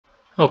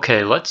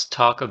Okay, let's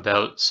talk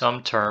about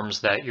some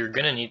terms that you're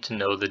going to need to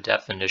know the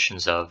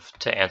definitions of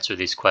to answer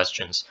these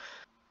questions.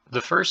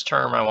 The first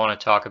term I want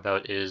to talk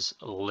about is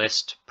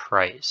list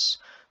price,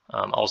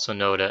 also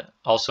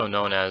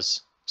known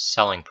as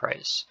selling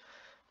price.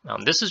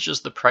 This is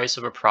just the price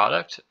of a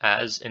product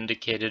as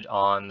indicated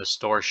on the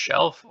store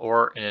shelf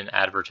or in an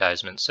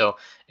advertisement. So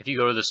if you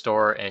go to the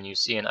store and you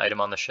see an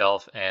item on the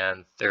shelf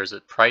and there's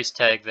a price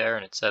tag there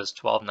and it says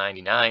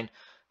 $12.99,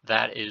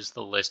 that is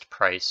the list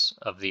price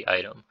of the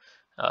item.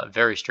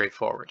 Very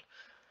straightforward.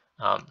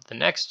 The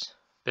next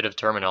bit of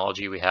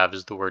terminology we have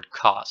is the word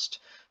cost.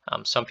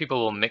 Some people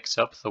will mix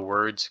up the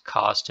words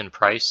cost and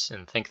price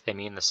and think they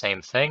mean the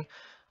same thing.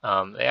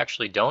 They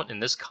actually don't. In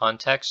this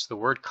context, the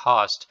word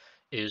cost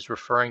is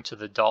referring to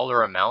the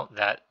dollar amount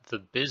that the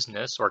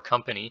business or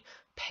company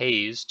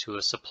pays to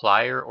a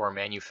supplier or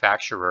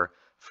manufacturer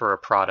for a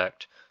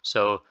product.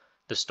 So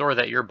the store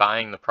that you're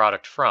buying the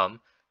product from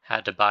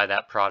had to buy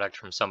that product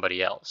from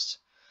somebody else.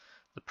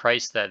 The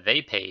price that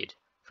they paid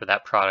for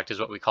that product is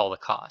what we call the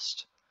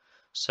cost.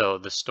 So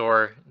the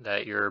store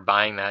that you're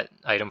buying that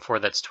item for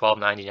that's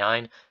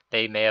 $12.99,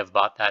 they may have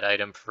bought that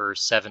item for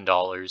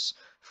 $7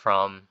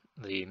 from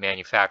the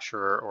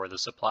manufacturer or the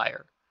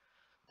supplier.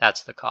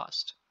 That's the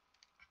cost.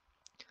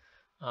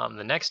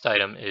 The next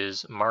item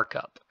is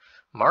markup.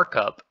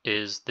 Markup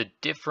is the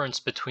difference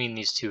between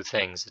these two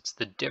things. It's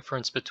the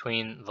difference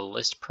between the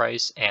list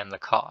price and the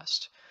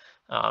cost.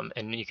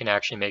 And you can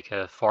actually make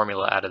a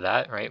formula out of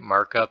that, right?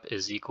 Markup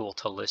is equal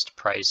to list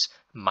price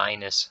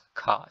minus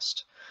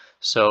cost.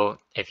 So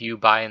if you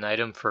buy an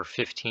item for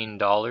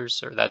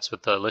 $15, or that's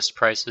what the list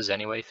price is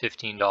anyway,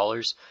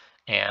 $15,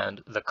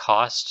 and the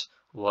cost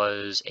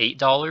was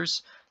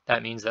 $8,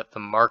 that means that the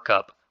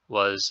markup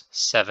was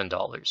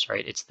 $7,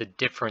 right? It's the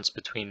difference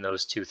between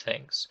those two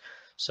things.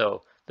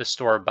 So the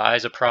store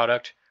buys a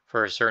product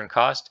for a certain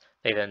cost,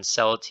 they then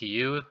sell it to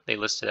you, they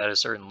list it at a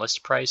certain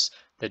list price.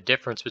 The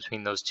difference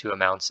between those two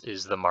amounts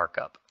is the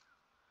markup.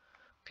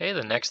 Okay,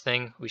 the next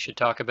thing we should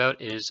talk about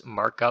is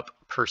markup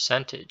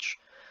percentage.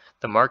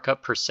 The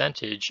markup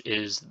percentage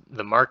is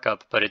the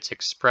markup, but it's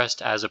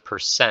expressed as a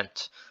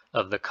percent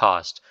of the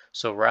cost.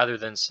 So rather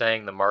than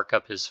saying the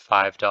markup is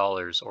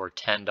 $5 or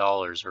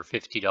 $10 or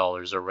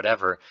 $50 or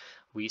whatever,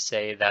 we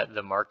say that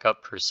the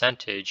markup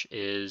percentage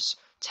is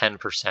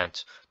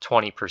 10%,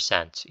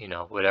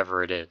 20%,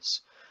 whatever it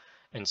is.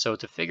 And so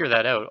to figure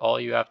that out, all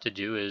you have to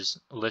do is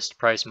list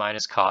price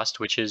minus cost,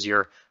 which is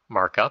your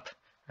markup,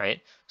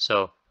 right?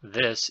 So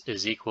this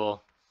is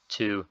equal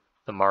to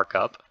the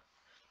markup.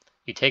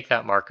 You take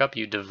that markup,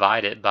 you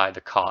divide it by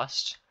the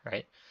cost,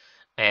 right?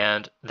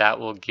 And that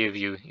will give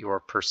you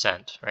your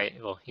percent, right?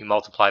 Well, you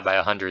multiply by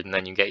 100 and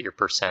then you get your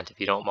percent. If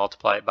you don't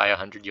multiply it by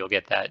 100, you'll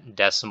get that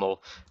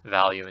decimal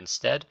value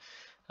instead.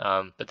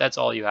 But that's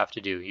all you have to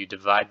do. You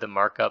divide the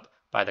markup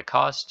by the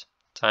cost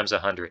times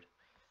 100.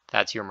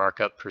 That's your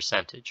markup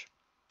percentage.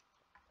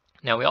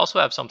 Now we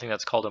also have something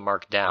that's called a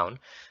markdown.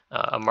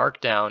 A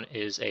markdown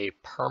is a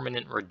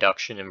permanent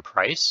reduction in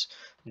price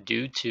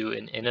due to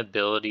an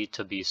inability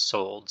to be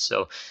sold.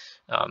 So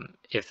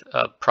if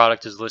a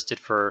product is listed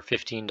for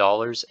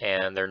 $15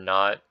 and they're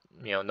not,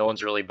 no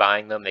one's really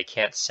buying them, they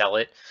can't sell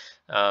it,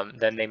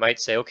 then they might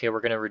say, okay,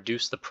 we're going to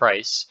reduce the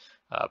price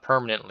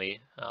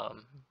permanently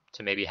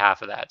to maybe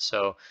half of that.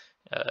 So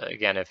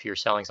again, if you're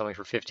selling something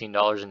for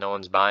 $15 and no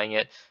one's buying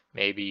it,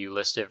 maybe you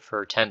list it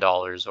for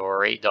 $10 or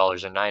 $8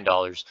 or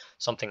 $9,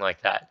 something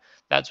like that.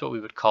 That's what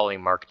we would call a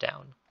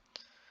markdown.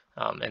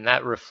 And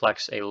that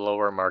reflects a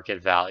lower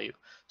market value.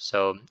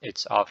 So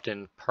it's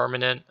often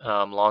permanent,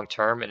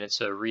 long-term, and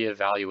it's a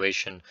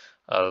reevaluation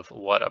of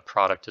what a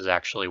product is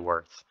actually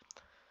worth.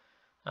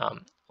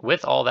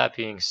 With all that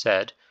being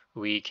said,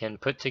 we can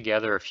put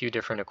together a few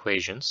different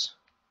equations.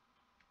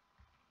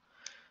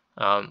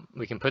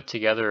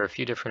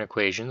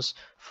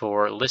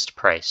 For list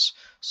price.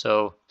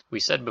 So we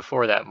said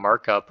before that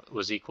markup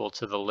was equal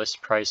to the list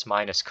price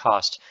minus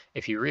cost.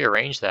 If you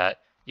rearrange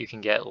that, you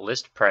can get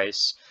list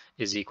price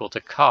is equal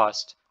to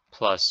cost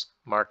plus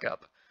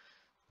markup.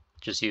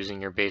 Just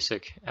using your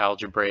basic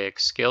algebraic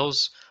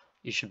skills,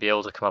 you should be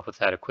able to come up with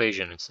that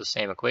equation. It's the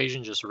same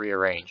equation, just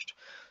rearranged.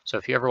 So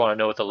if you ever want to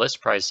know what the list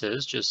price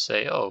is, just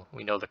say, oh,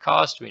 we know the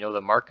cost, we know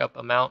the markup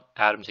amount,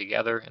 add them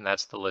together, and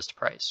that's the list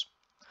price.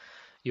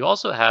 You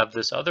also have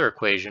this other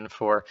equation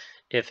for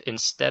if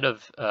instead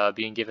of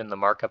being given the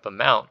markup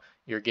amount,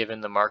 you're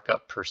given the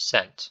markup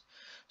percent.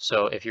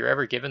 So if you're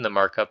ever given the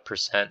markup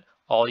percent,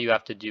 all you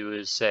have to do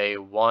is say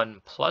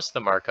 1 plus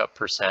the markup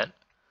percent,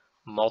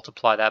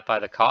 multiply that by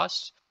the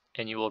cost,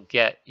 and you will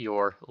get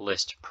your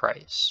list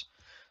price.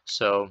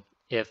 So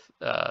if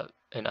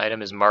an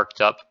item is marked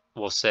up,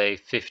 we'll say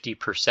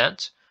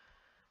 50%,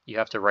 you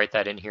have to write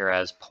that in here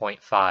as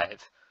 0.5.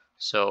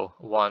 So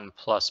 1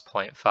 plus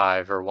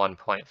 0.5 or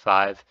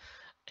 1.5,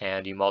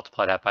 and you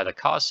multiply that by the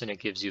cost and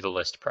it gives you the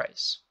list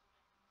price.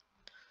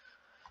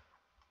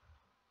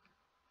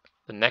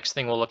 The next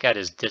thing we'll look at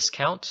is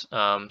discount.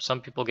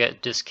 Some people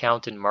get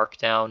discount and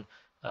markdown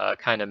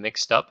kind of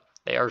mixed up.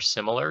 They are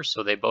similar,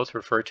 so they both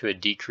refer to a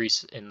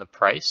decrease in the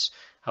price.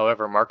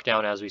 However,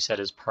 markdown, as we said,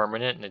 is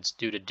permanent and it's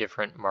due to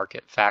different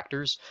market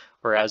factors,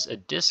 whereas a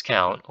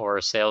discount or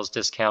a sales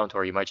discount,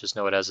 or you might just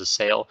know it as a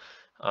sale,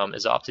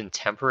 is often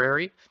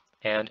temporary.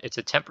 And it's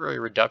a temporary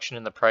reduction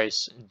in the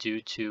price due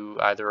to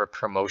either a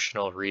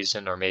promotional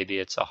reason or maybe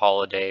it's a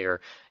holiday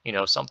or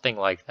something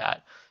like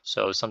that.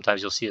 So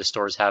sometimes you'll see a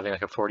store's having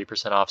like a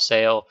 40% off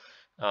sale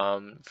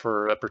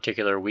for a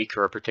particular week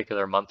or a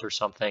particular month or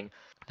something.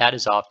 That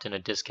is often a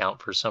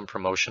discount for some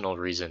promotional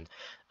reason.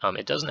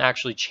 It doesn't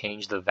actually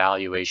change the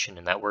valuation,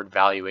 and that word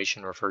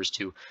valuation refers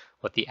to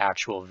what the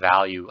actual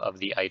value of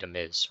the item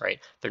is, right?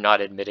 They're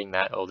not admitting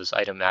that, oh, this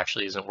item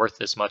actually isn't worth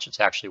this much,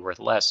 it's actually worth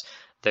less.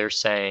 They're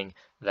saying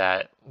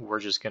that we're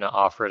just going to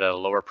offer it at a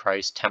lower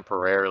price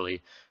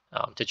temporarily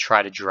to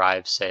try to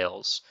drive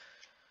sales.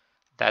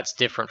 That's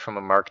different from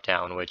a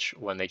markdown, which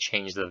when they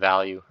change the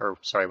value, or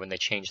sorry, when they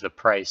change the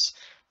price,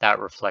 that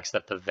reflects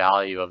that the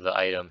value of the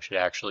item should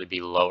actually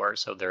be lower.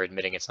 So they're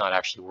admitting it's not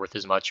actually worth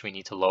as much. We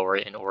need to lower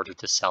it in order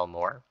to sell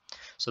more.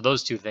 So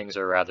those two things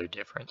are rather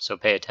different. So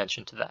pay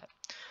attention to that.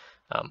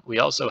 We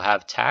also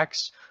have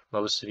tax.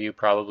 Most of you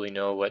probably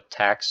know what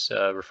tax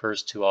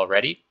refers to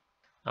already.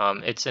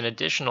 It's an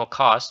additional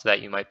cost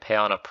that you might pay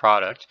on a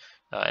product,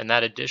 and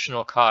that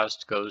additional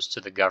cost goes to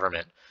the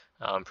government.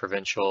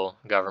 Provincial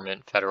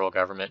government, federal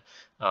government.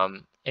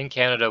 In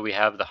Canada, we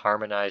have the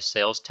harmonized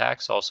sales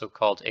tax, also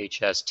called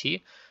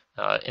HST.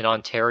 In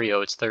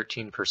Ontario, it's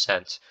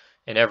 13%.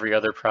 In every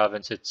other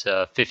province, it's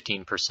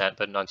 15%,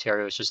 but in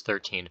Ontario, it's just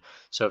 13%.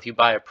 So if you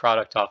buy a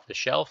product off the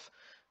shelf,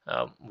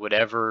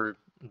 whatever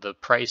the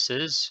price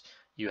is,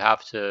 you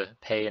have to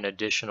pay an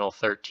additional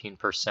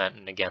 13%,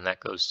 and again, that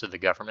goes to the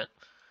government.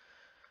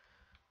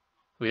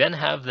 We then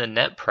have the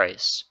net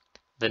price.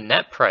 The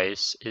net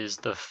price is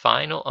the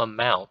final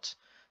amount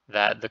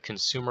that the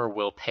consumer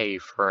will pay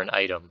for an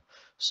item.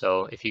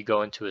 So if you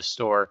go into a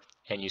store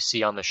and you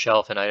see on the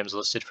shelf an item's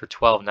listed for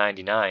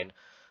 $12.99,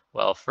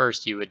 well,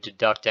 first you would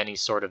deduct any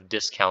sort of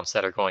discounts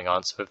that are going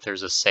on. So if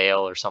there's a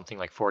sale or something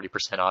like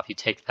 40% off, you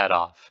take that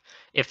off.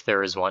 If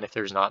there is one, if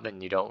there's not, then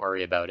you don't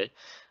worry about it.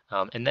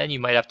 And then you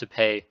might have to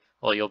pay,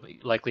 well, you'll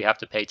likely have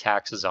to pay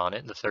taxes on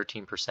it, the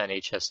 13%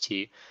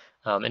 HST.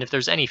 And if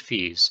there's any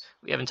fees,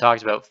 we haven't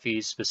talked about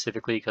fees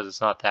specifically because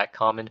it's not that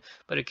common,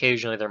 but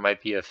occasionally there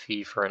might be a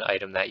fee for an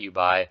item that you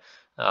buy.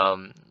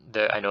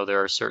 I know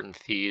there are certain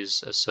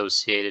fees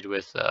associated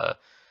with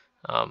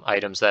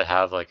items that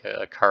have like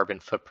a carbon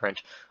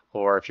footprint,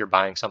 or if you're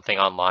buying something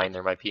online,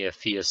 there might be a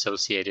fee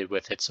associated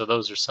with it. So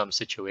those are some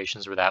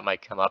situations where that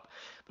might come up.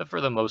 But for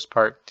the most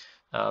part,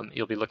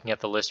 you'll be looking at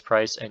the list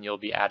price and you'll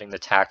be adding the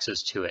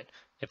taxes to it.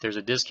 If there's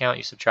a discount,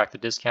 you subtract the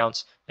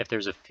discounts. If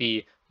there's a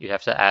fee, you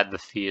have to add the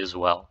fee as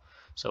well.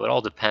 So it all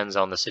depends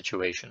on the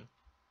situation.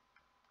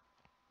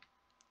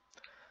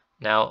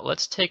 Now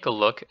let's take a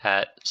look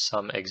at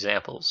some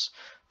examples.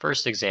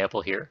 First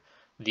example here,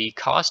 the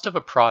cost of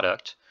a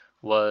product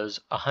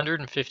was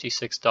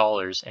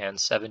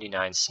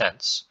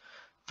 $156.79.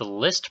 The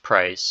list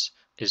price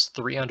is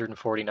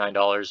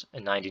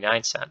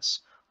 $349.99.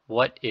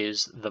 What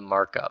is the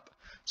markup?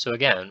 So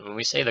again, when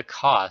we say the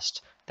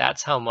cost,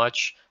 that's how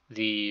much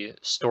the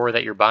store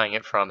that you're buying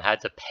it from had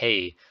to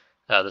pay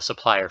the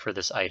supplier for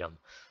this item.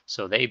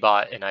 So they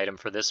bought an item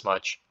for this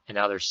much, and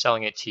now they're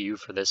selling it to you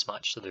for this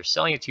much. So they're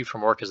selling it to you for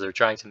more because they're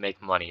trying to make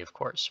money, of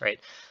course, right?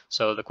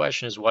 So the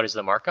question is, what is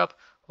the markup?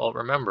 Well,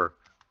 remember,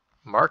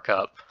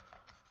 markup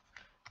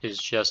is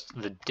just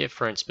the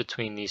difference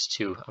between these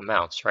two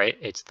amounts, right?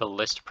 It's the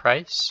list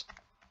price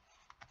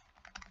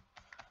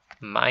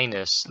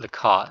minus the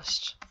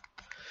cost.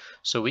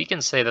 So we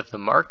can say that the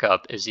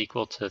markup is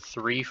equal to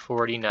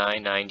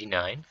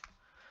 $349.99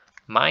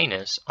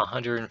 minus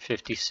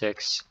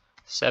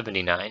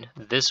 $156.79.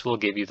 This will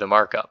give you the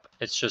markup.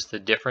 It's just the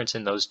difference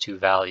in those two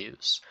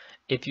values.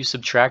 If you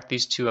subtract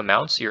these two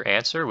amounts, your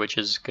answer, which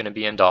is going to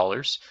be in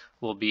dollars,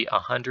 will be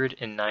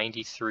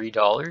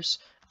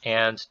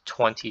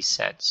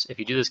 $193.20. If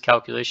you do this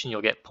calculation,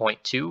 you'll get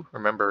 0.2.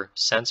 Remember,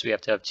 cents, we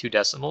have to have two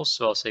decimals,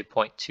 so I'll say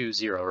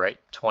 0.20, right?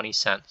 20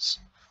 cents.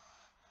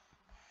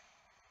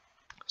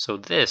 So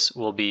this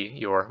will be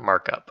your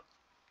markup.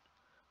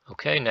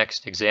 Okay,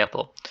 next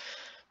example.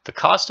 The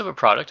cost of a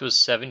product was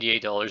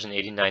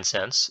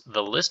 $78.89.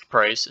 The list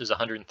price is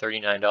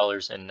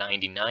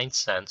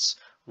 $139.99.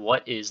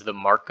 What is the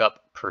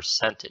markup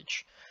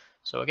percentage?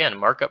 So again,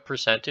 markup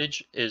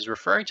percentage is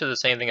referring to the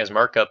same thing as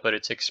markup, but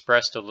it's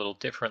expressed a little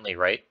differently,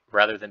 right?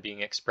 Rather than being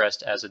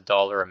expressed as a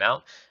dollar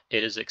amount,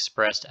 it is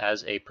expressed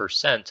as a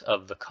percent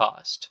of the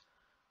cost.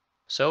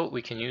 So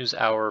we can use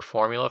our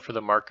formula for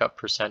the markup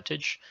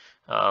percentage.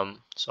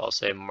 So I'll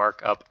say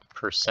markup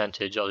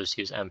percentage, I'll just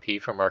use MP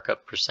for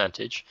markup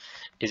percentage,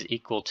 is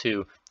equal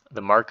to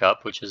the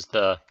markup, which is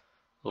the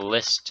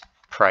list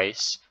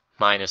price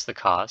minus the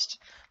cost,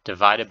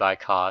 divided by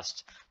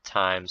cost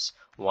times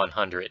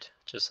 100,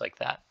 just like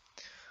that.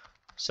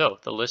 So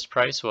the list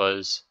price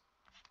was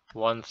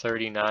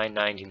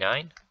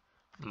 $139.99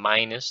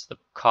 minus the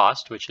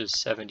cost, which is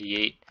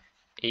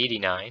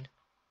 $78.89,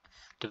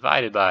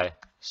 divided by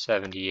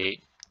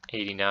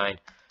 $78.89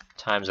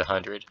 times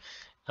 100.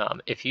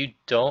 If you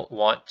don't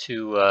want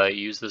to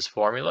use this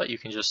formula, you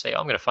can just say, oh,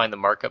 I'm going to find the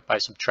markup by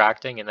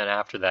subtracting, and then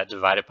after that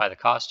divide it by the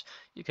cost.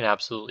 You can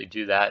absolutely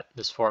do that.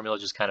 This formula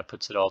just kind of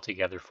puts it all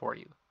together for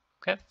you.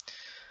 Okay,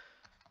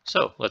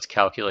 so let's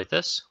calculate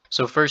this.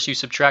 So first you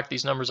subtract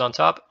these numbers on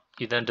top.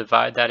 You then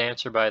divide that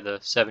answer by the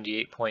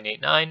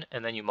 78.89,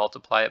 and then you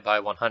multiply it by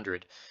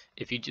 100.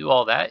 If you do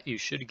all that, you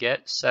should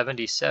get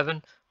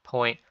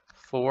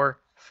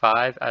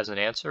 77.45 as an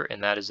answer,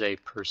 and that is a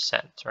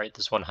percent, right?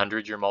 This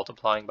 100 you're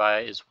multiplying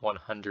by is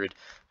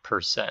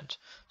 100%.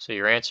 So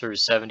your answer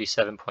is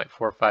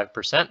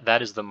 77.45%.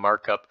 That is the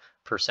markup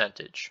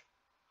percentage.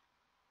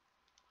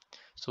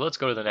 So let's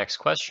go to the next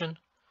question.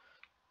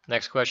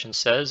 Next question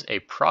says a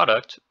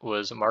product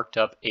was marked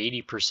up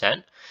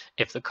 80%.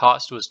 If the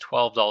cost was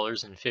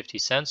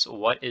 $12.50,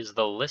 what is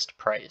the list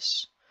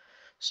price?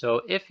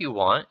 So if you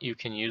want, you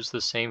can use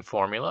the same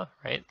formula,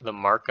 right? The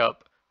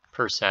markup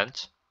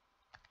percent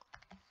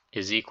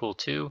is equal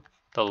to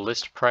the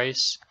list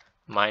price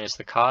minus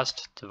the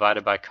cost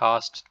divided by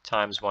cost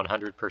times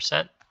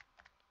 100%.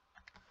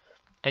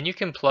 And you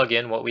can plug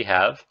in what we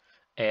have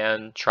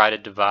and try to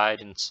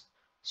divide. And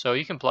so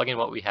you can plug in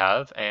what we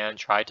have and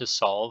try to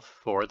solve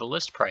for the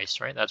list price,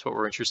 right? That's what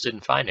we're interested in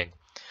finding.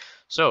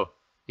 So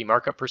the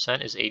markup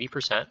percent is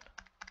 80%.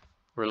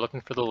 We're looking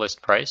for the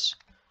list price.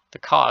 The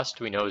cost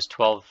we know is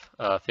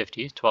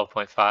 12.50,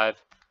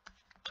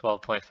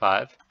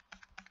 12.5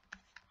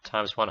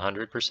 times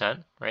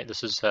 100%, right?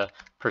 This is a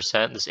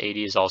percent. This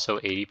 80 is also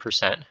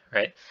 80%,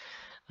 right?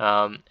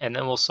 And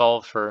then we'll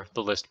solve for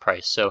the list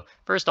price. So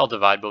first I'll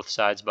divide both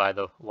sides by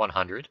the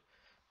 100,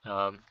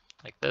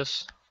 like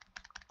this.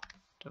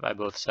 Divide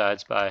both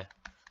sides by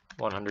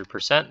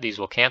 100%. These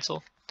will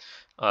cancel.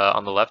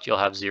 On the left you'll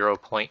have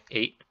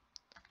 0.8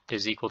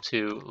 is equal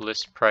to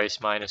list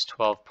price minus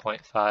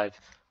 12.5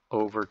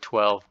 over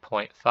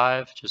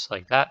 12.5, just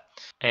like that.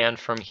 And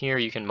from here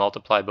you can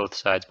multiply both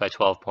sides by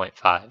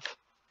 12.5.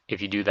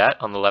 If you do that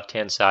on the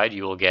left-hand side,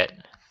 you will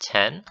get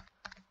 10.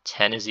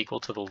 10 is equal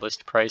to the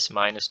list price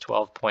minus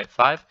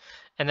 12.5,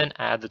 and then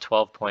add the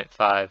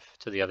 12.5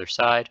 to the other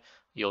side.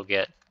 You'll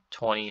get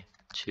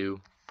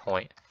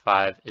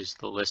 22.5 is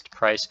the list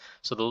price.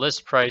 So the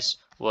list price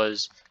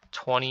was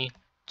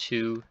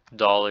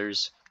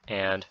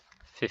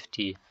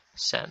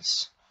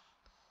 $22.50.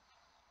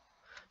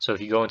 So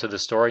if you go into the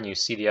store and you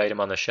see the item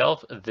on the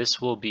shelf,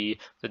 this will be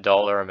the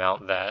dollar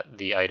amount that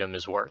the item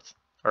is worth,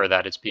 or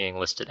that it's being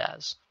listed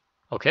as.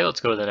 Okay, let's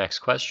go to the next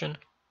question.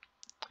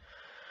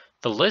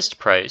 The list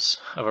price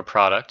of a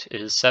product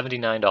is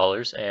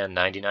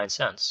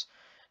 $79.99.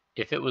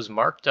 If it was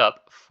marked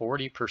up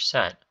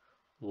 40%,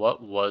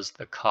 what was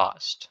the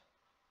cost?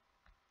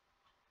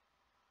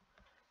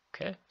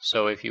 Okay,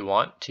 so if you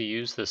want to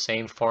use the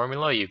same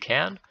formula, you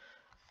can.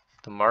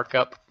 The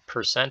markup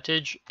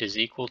percentage is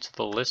equal to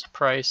the list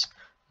price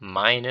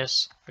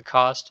minus the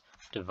cost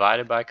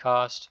divided by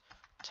cost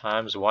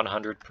times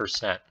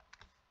 100%.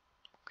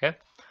 Okay,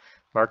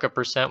 markup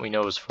percent we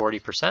know is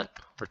 40%.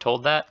 We're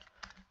told that.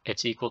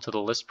 It's equal to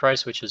the list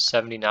price, which is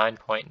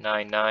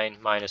 79.99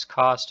 minus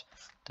cost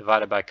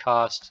divided by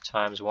cost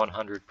times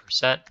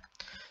 100%.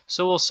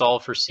 So we'll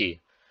solve for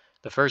C.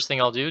 The first thing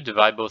I'll do,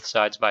 divide both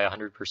sides by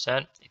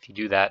 100%. If you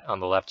do that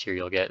on the left here,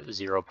 you'll get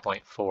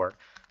 0.4.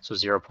 So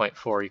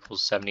 0.4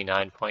 equals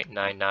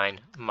 79.99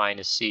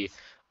 minus C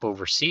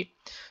over C.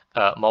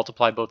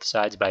 Multiply both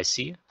sides by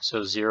C.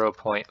 So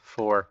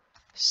 0.4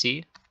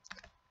 C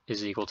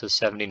is equal to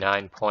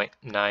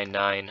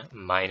 79.99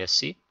 minus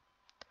C.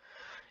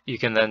 You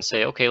can then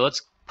say, okay,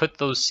 let's put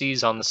those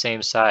C's on the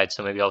same side.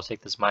 So maybe I'll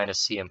take this minus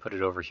C and put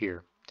it over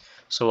here.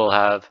 So we'll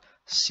have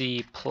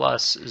C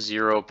plus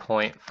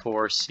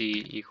 0.4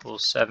 C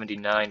equals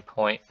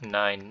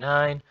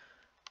 79.99.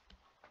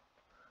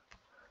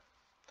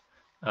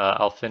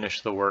 I'll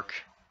finish the work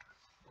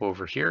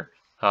over here.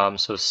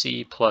 So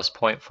C plus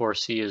 0.4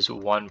 C is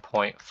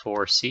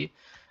 1.4 C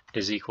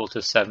is equal to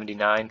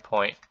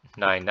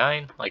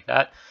 79.99, like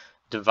that.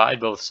 Divide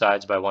both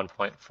sides by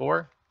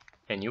 1.4,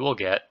 and you will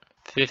get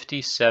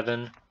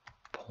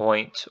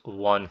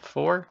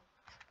 57.14.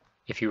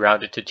 If you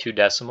round it to 2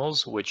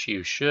 decimals, which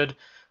you should,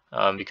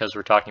 because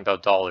we're talking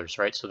about dollars,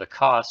 right? So the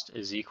cost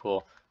is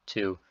equal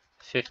to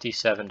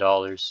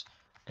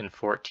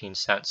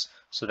 $57.14.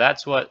 So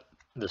that's what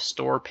the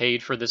store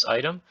paid for this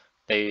item.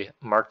 They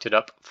marked it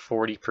up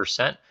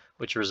 40%,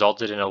 which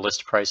resulted in a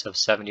list price of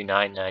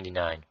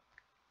 $79.99.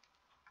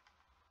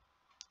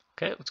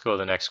 Okay, let's go to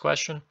the next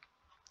question.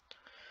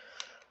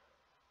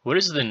 What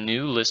is the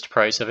new list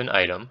price of an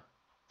item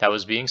that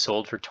was being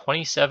sold for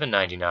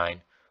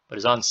 $27.99 but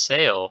is on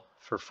sale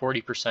for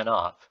 40%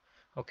 off?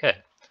 Okay,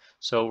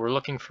 so we're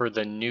looking for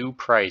the new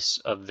price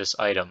of this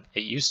item.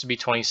 It used to be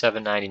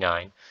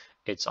 $27.99.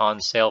 It's on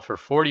sale for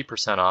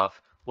 40%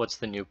 off. What's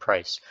the new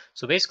price?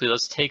 So basically,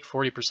 let's take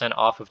 40%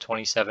 off of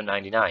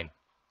 $27.99.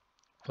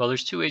 Well,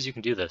 there's 2 ways you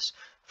can do this.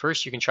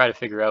 First, you can try to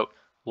figure out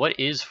what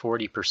is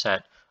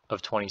 40%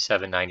 of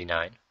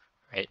 $27.99,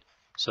 right?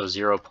 So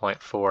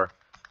 0.4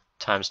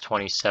 times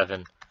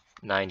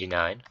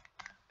 $27.99.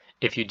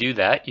 If you do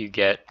that, you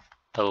get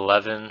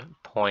 11.99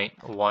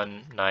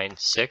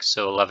 27.196,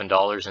 so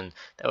 $11, and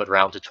that would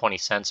round to 20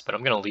 cents, but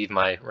I'm going to leave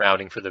my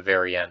rounding for the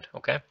very end,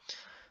 okay?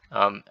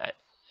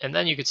 And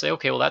then you could say,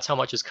 okay, well, that's how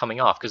much is coming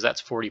off, because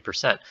that's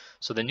 40%.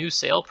 So the new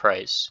sale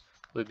price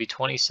would be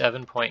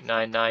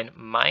 27.99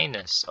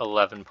 minus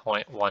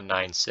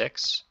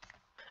 11.196,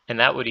 and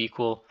that would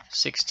equal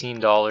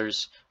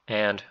 $16,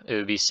 and it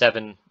would be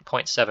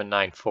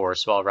 7.794,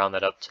 so I'll round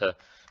that up to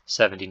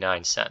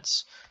 79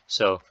 cents.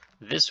 So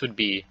this would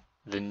be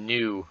the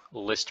new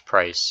list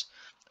price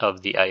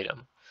of the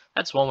item.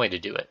 That's one way to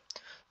do it.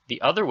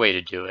 The other way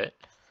to do it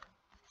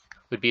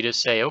would be to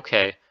say,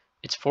 okay,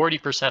 it's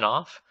 40%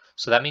 off,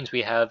 so that means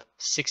we have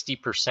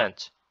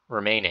 60%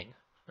 remaining,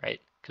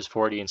 right? Because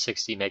 40 and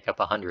 60 make up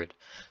 100.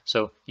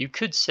 So you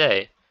could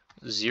say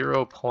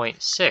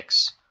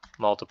 0.6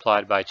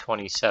 multiplied by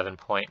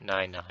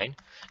 27.99,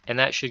 and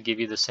that should give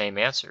you the same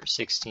answer,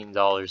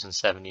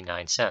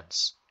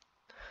 $16.79.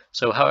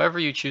 So however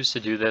you choose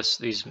to do this,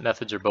 these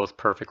methods are both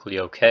perfectly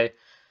okay.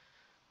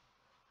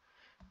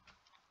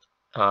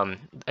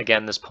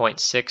 Again, this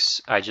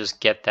 0.6, I just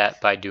get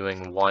that by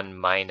doing 1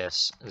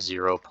 minus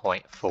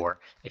 0.4.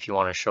 If you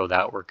want to show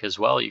that work as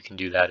well, you can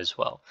do that as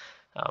well.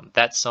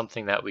 That's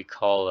something that we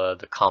call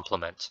the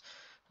complement,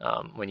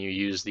 when you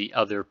use the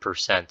other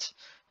percent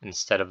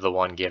instead of the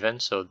one given.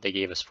 So they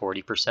gave us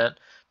 40%.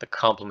 The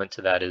complement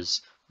to that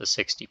is the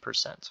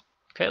 60%.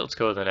 Okay, let's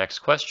go to the next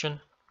question.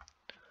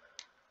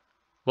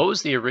 What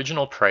was the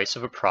original price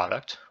of a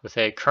product with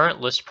a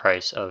current list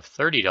price of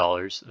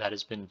 $30 that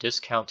has been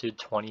discounted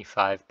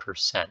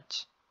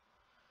 25%?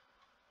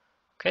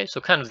 Okay, so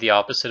kind of the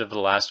opposite of the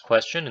last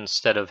question.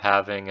 Instead of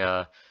having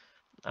the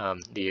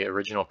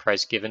original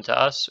price given to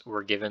us,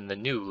 we're given the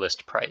new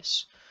list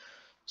price.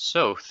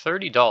 So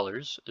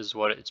 $30 is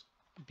what it's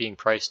being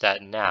priced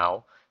at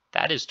now.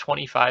 That is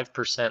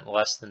 25%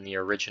 less than the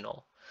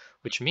original,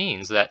 which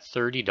means that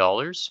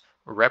 $30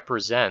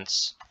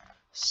 represents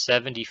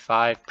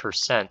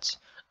 75%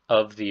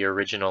 of the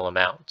original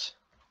amount.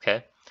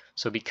 Okay,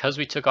 so because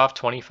we took off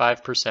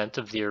 25%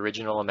 of the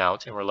original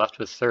amount and we're left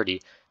with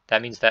 30,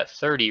 that means that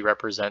 30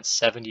 represents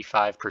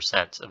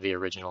 75% of the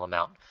original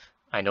amount.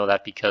 I know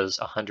that because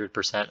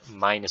 100%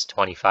 minus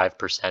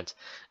 25%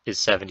 is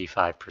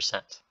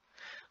 75%.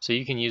 So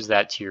you can use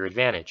that to your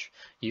advantage.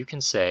 You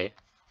can say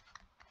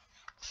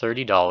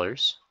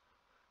 $30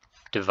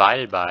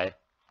 divided by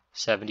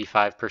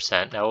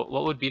 75%. Now,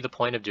 what would be the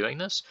point of doing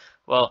this?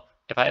 Well,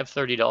 if I have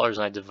 $30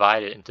 and I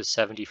divide it into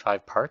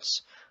 75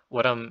 parts,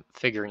 what I'm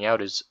figuring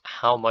out is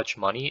how much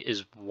money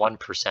is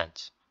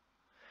 1%.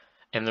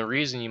 And the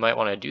reason you might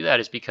want to do that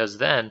is because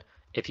then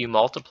if you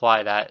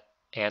multiply that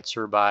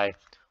answer by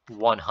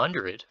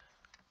 100,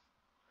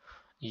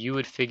 you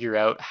would figure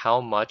out how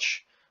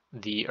much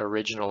the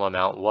original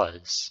amount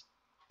was.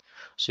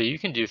 So you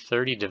can do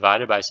 30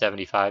 divided by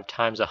 75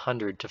 times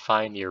 100 to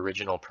find the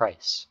original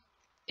price.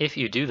 If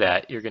you do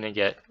that, you're going to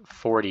get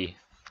 40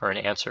 for an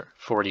answer,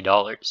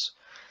 $40.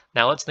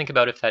 Now let's think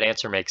about if that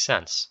answer makes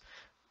sense.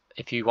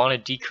 If you want to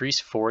decrease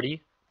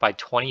 40 by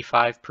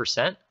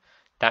 25%,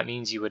 that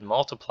means you would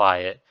multiply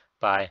it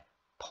by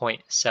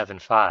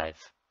 0.75.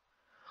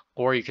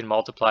 Or you can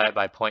multiply it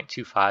by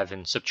 0.25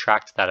 and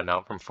subtract that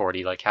amount from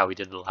 40, like how we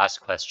did the last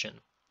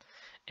question.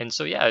 And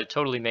so yeah, it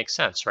totally makes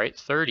sense, right?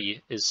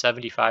 30 is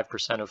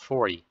 75% of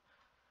 40,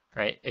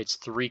 right? It's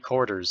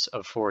 3/4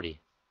 of 40.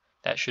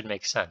 That should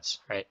make sense,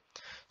 right?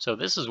 So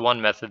this is one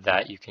method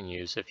that you can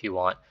use if you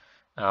want.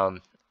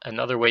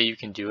 Another way you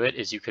can do it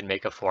is you could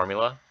make a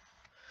formula.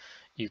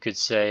 You could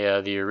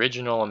say the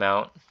original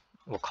amount,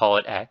 we'll call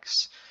it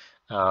X,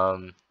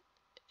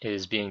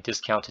 is being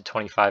discounted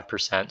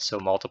 25%, so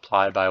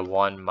multiply by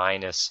 1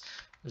 minus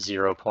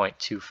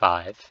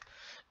 0.25,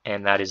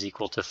 and that is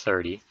equal to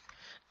 30.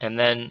 And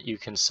then you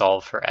can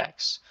solve for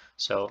X.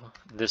 So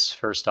this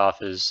first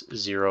off is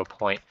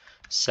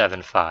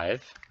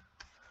 0.75,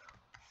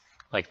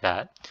 like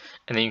that.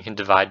 And then you can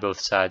divide both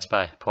sides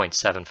by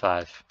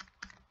 0.75.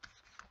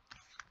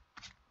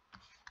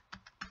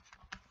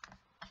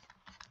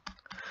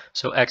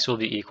 So X will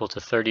be equal to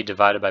 30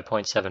 divided by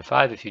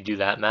 0.75. If you do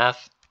that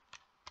math,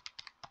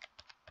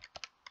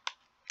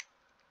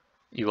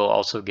 you will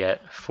also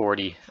get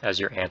 40 as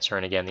your answer.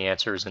 And again, the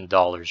answer is in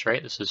dollars,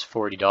 right? This is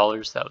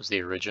 $40. That was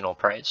the original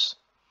price.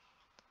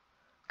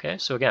 Okay,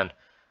 so again,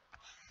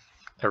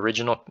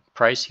 original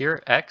price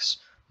here, X,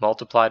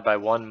 multiplied by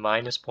 1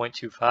 minus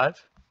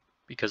 0.25,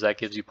 because that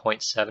gives you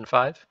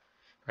 0.75,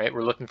 right?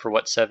 We're looking for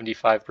what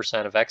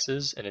 75% of X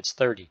is, and it's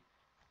 30.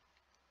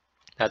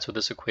 That's what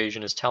this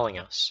equation is telling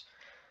us.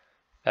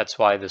 That's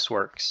why this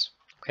works,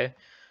 okay?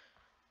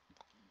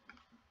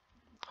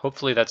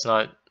 Hopefully that's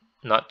not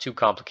too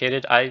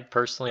complicated. I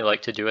personally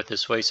like to do it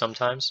this way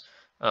sometimes.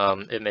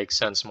 It makes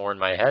sense more in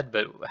my head,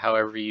 but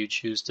however you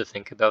choose to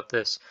think about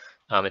this,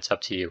 it's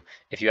up to you.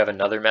 If you have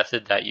another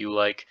method that you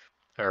like,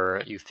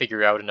 or you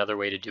figure out another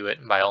way to do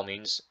it, by all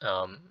means,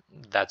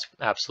 that's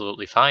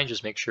absolutely fine.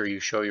 Just make sure you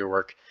show your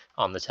work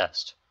on the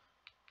test.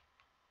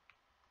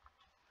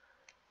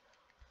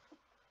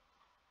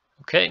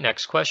 Okay,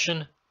 next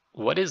question.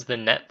 What is the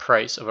net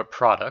price of a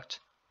product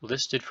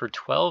listed for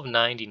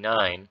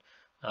 $12.99,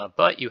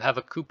 but you have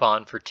a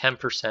coupon for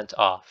 10%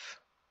 off.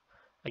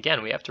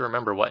 Again, we have to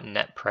remember what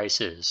net price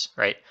is,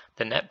 right?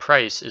 The net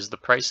price is the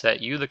price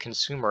that you, the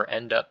consumer,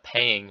 end up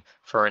paying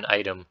for an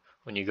item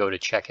when you go to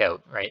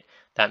checkout, right?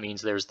 That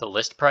means there's the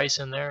list price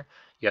in there,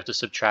 you have to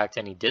subtract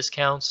any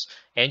discounts,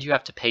 and you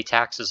have to pay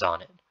taxes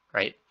on it,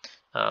 right?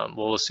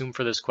 We'll assume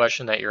for this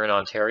question that you're in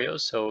Ontario,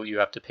 so you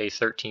have to pay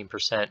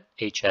 13%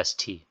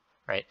 HST,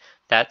 right?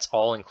 That's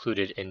all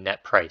included in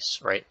net price,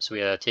 right? So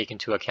we take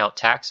into account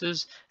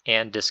taxes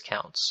and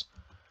discounts.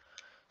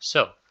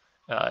 So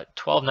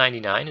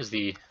 $12.99 is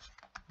the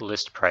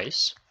list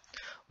price.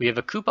 We have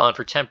a coupon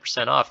for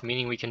 10% off,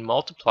 meaning we can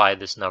multiply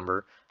this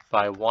number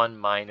by 1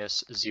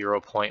 minus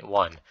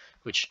 0.1,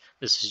 which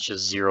this is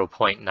just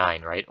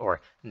 0.9, right?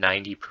 Or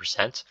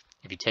 90%.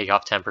 If you take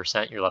off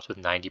 10%, you're left with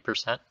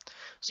 90%.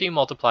 So you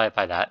multiply it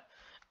by that.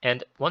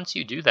 And once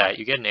you do that,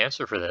 you get an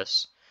answer for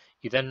this.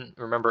 You then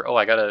remember, oh,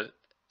 I got to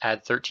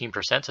add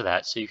 13% to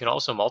that. So you can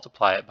also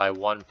multiply it by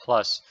 1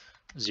 plus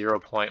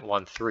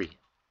 0.13.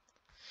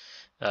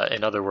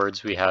 In other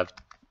words, we have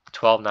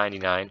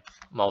 $12.99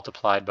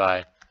 multiplied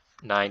by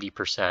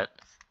 90%,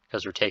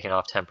 because we're taking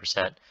off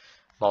 10%,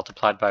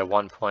 multiplied by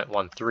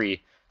 1.13.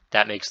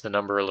 That makes the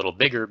number a little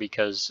bigger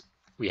because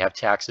we have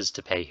taxes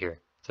to pay here,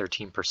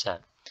 13%.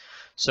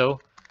 So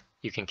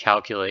you can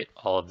calculate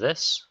all of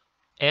this,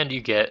 and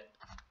you get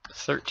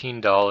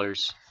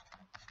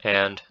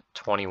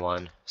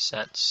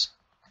 $13.21.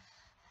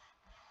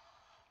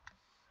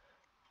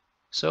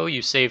 So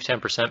you save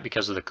 10%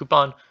 because of the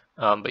coupon,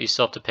 but you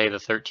still have to pay the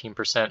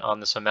 13% on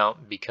this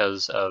amount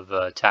because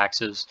of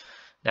taxes.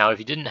 Now, if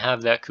you didn't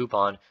have that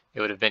coupon, it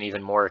would have been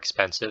even more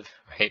expensive,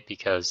 right?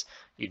 Because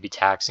you'd be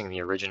taxing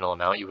the original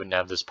amount. You wouldn't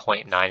have this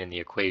 0.9 in the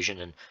equation,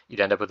 and you'd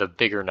end up with a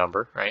bigger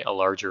number, right? A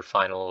larger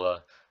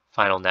final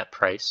net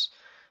price.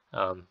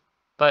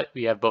 But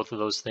we have both of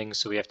those things,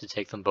 so we have to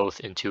take them both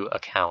into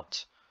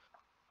account.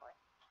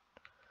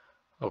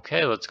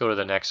 Okay, let's go to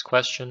the next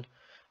question.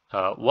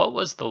 What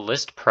was the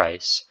list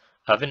price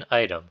of an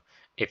item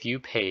if you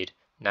paid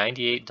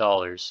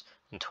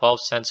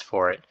 $98.12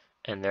 for it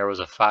and there was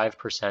a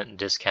 5%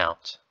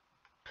 discount?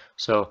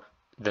 So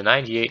the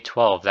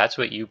 $98.12, that's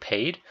what you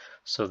paid,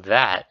 so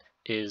that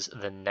is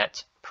the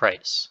net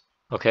price.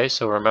 Okay,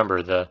 so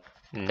remember, the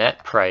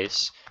net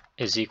price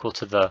is equal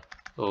to the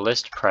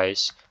list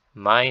price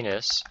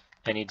minus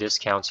any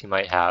discounts you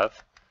might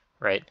have,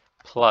 right,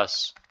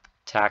 plus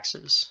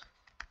taxes.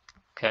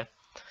 Okay,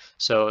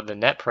 so the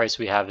net price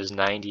we have is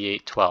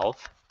 $98.12.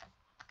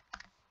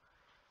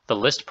 The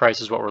list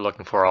price is what we're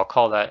looking for. I'll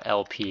call that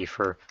LP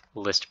for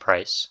list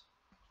price.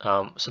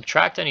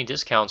 Subtract any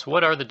discounts.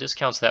 What are the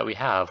discounts that we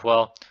have?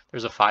 Well,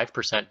 there's a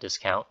 5%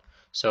 discount.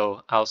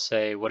 So I'll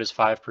say, what is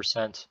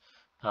 5%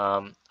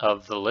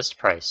 of the list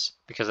price?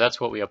 Because that's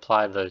what we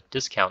apply the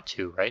discount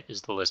to, right,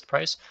 is the list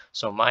price.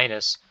 So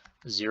minus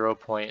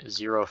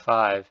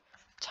 0.05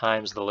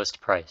 times the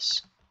list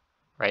price,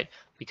 right?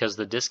 Because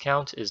the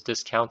discount is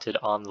discounted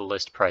on the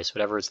list price.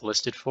 Whatever it's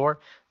listed for,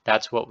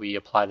 that's what we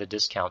apply the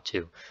discount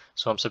to.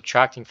 So I'm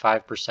subtracting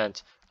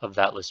 5% of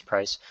that list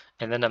price,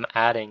 and then I'm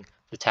adding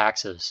the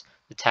taxes.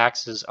 The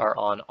taxes are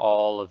on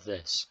all of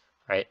this,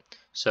 right?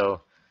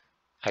 So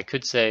I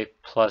could say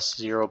plus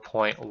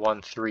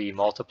 0.13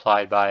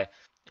 multiplied by,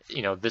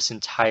 this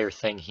entire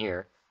thing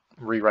here,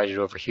 rewrite it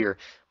over here,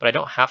 but I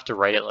don't have to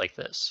write it like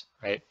this,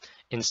 right?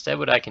 Instead,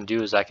 what I can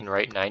do is I can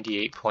write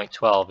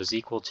 98.12 is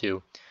equal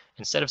to,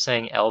 instead of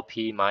saying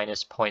LP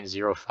minus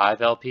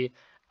 0.05 LP,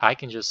 I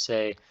can just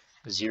say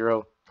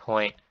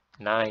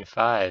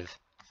 0.95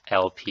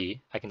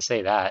 LP. I can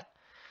say that.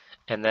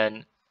 And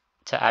then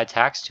to add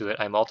tax to it,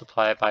 I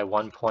multiply it by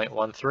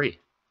 1.13,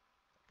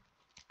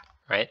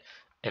 right?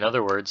 In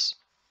other words,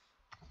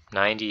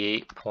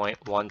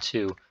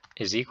 98.12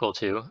 is equal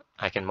to,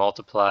 I can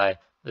multiply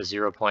the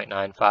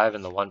 0.95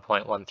 and the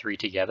 1.13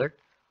 together,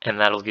 and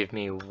that'll give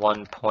me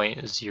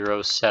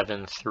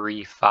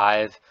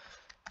 1.0735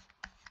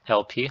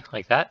 LP,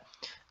 like that.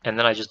 And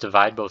then I just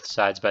divide both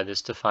sides by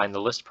this to find the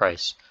list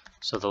price.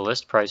 So the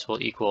list price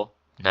will equal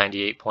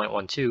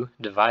 98.12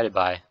 divided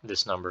by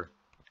this number,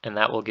 and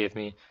that will give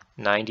me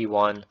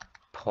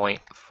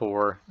 91.40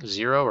 or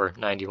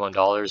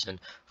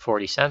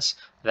 $91.40.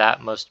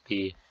 That must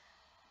be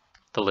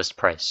the list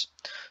price.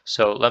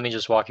 So let me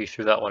just walk you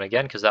through that one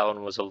again, because that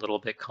one was a little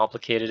bit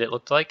complicated, it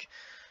looked like.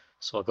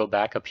 So I'll go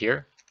back up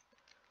here.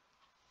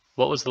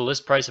 What was the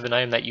list price of an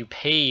item that you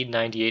paid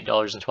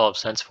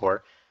 $98.12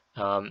 for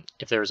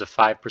if there was a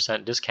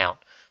 5% discount?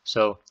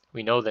 So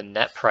we know the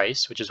net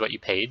price, which is what you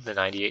paid, the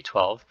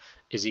 $98.12,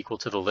 is equal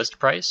to the list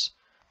price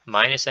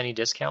minus any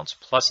discounts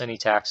plus any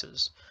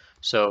taxes.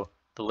 So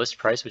the list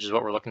price, which is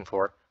what we're looking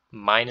for,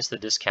 minus the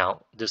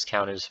discount.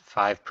 Discount is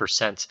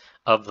 5%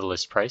 of the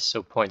list price,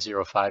 so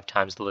 0.05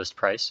 times the list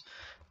price,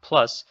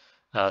 plus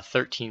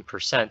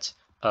 13%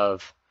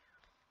 of,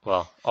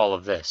 well, all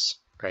of this,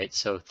 right?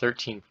 So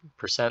 13%,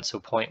 so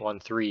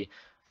 0.13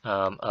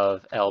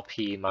 of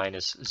LP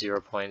minus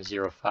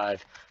 0.05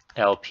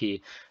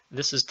 LP.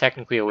 this is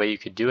technically a way you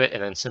could do it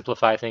and then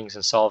simplify things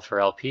and solve for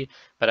LP,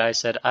 but I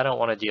said I don't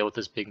want to deal with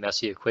this big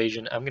messy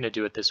equation. I'm going to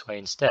do it this way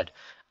instead.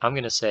 I'm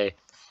going to say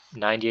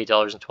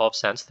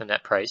 $98.12, the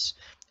net price,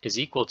 is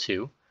equal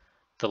to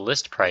the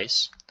list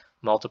price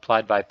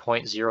multiplied by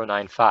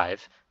 0.095,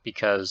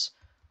 because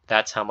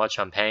that's how much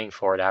I'm paying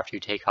for it after you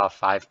take off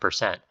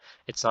 5%.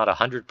 It's not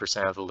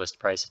 100% of the list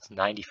price, it's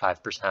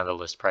 95% of the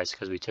list price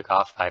because we took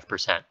off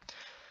 5%.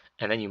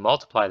 And then you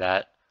multiply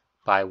that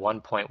by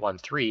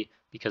 1.13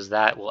 because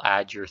that will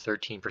add your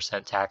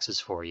 13% taxes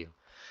for you.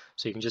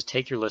 So you can just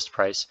take your list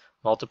price,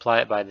 multiply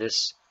it by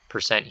this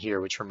percent here,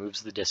 which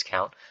removes the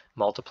discount,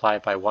 multiply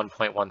it by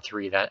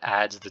 1.13, that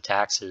adds the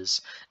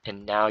taxes,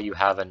 and now you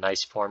have a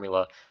nice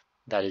formula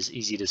that is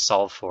easy to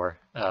solve for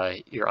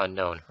your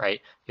unknown, right?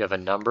 You have a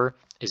number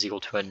is equal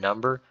to a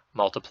number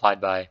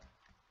multiplied by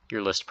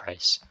your list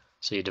price.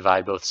 So you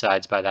divide both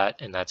sides by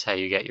that, and that's how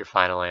you get your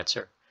final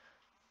answer.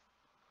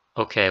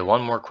 Okay,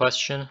 one more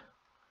question.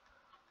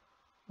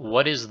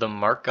 What is the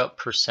markup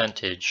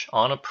percentage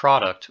on a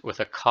product with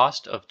a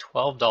cost of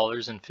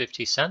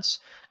 $12.50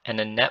 and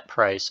a net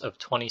price of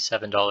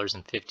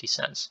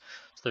 $27.50? So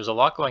there's a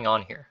lot going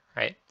on here,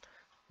 right?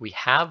 We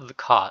have the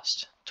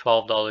cost,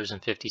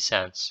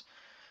 $12.50.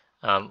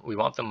 We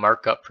want the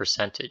markup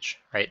percentage,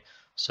 right?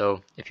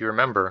 So if you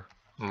remember,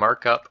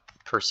 markup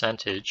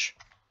percentage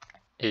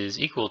is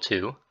equal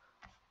to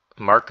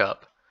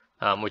markup,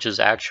 which is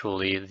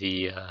actually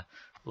the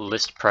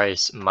list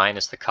price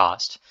minus the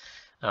cost,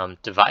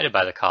 divided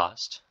by the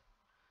cost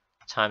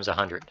times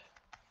 100%.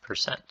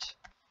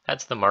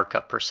 That's the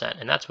markup percent,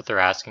 and that's what they're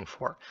asking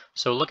for.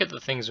 So look at the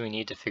things we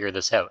need to figure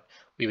this out.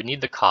 We would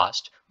need the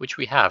cost, which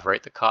we have,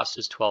 right? The cost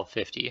is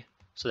 $12.50,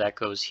 so that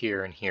goes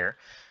here and here.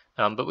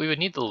 But we would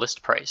need the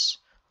list price.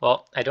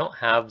 Well, I don't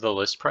have the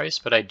list price,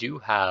 but I do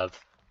have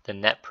the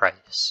net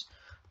price.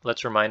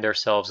 Let's remind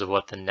ourselves of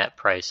what the net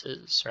price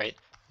is, right?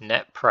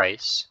 Net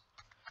price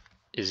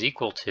is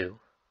equal to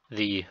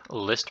the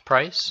list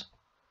price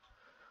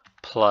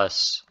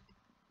plus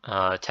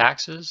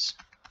taxes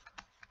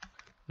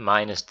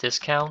minus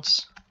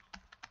discounts,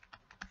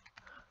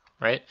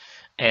 right?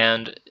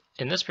 And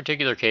in this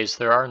particular case,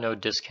 there are no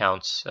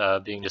discounts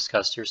being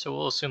discussed here, so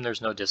we'll assume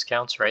there's no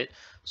discounts, right?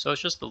 So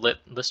it's just the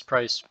list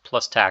price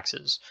plus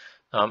taxes.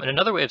 And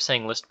another way of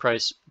saying list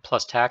price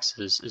plus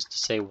taxes is to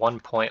say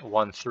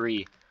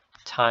 1.13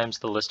 times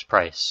the list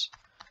price,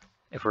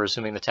 if we're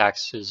assuming the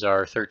taxes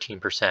are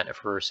 13%,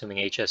 if we're assuming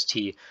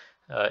HST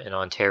in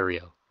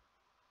Ontario.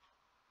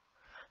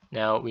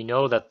 Now we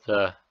know that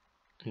the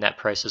net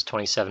price is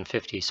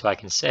 $27.50, so I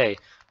can say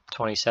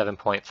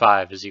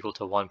 27.5 is equal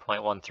to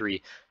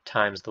 1.13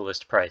 times the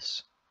list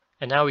price.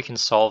 And now we can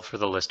solve for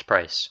the list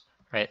price,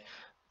 right?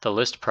 The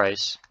list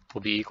price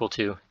will be equal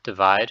to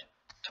divide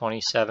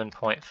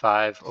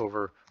 27.5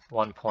 over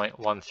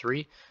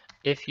 1.13.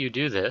 If you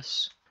do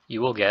this, you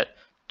will get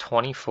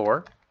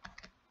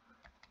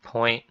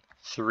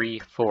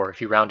 24.34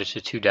 if you round it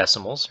to 2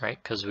 decimals,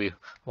 right? Because we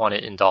want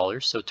it in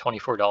dollars, so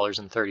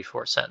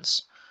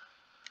 $24.34.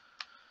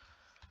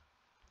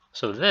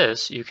 So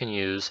this you can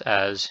use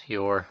as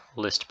your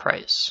list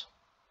price.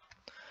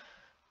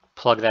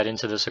 Plug that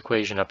into this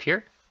equation up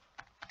here.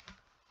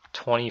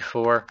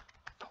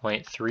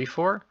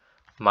 24.34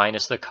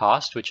 minus the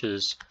cost, which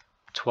is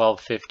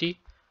 $12.50,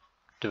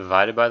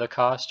 divided by the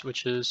cost,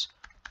 which is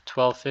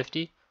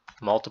 $12.50.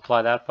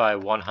 Multiply that by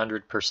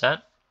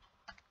 100%.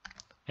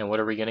 And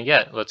what are we going to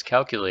get? Let's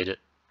calculate it.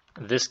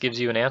 This gives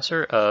you an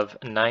answer of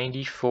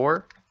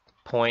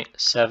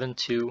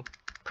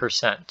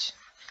 94.72%.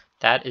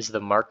 That is the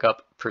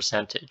markup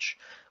percentage,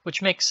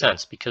 which makes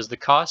sense because the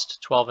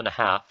cost,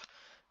 12.5,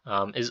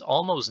 is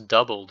almost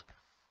doubled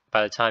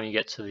by the time you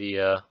get to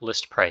the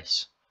list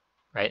price,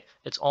 right?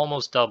 It's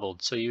almost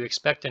doubled, so you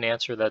expect an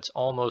answer that's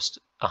almost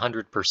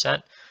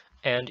 100%,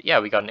 and yeah,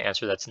 we got an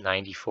answer that's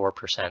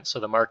 94%.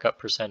 So the markup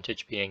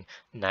percentage being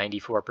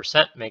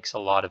 94% makes a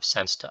lot of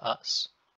sense to us.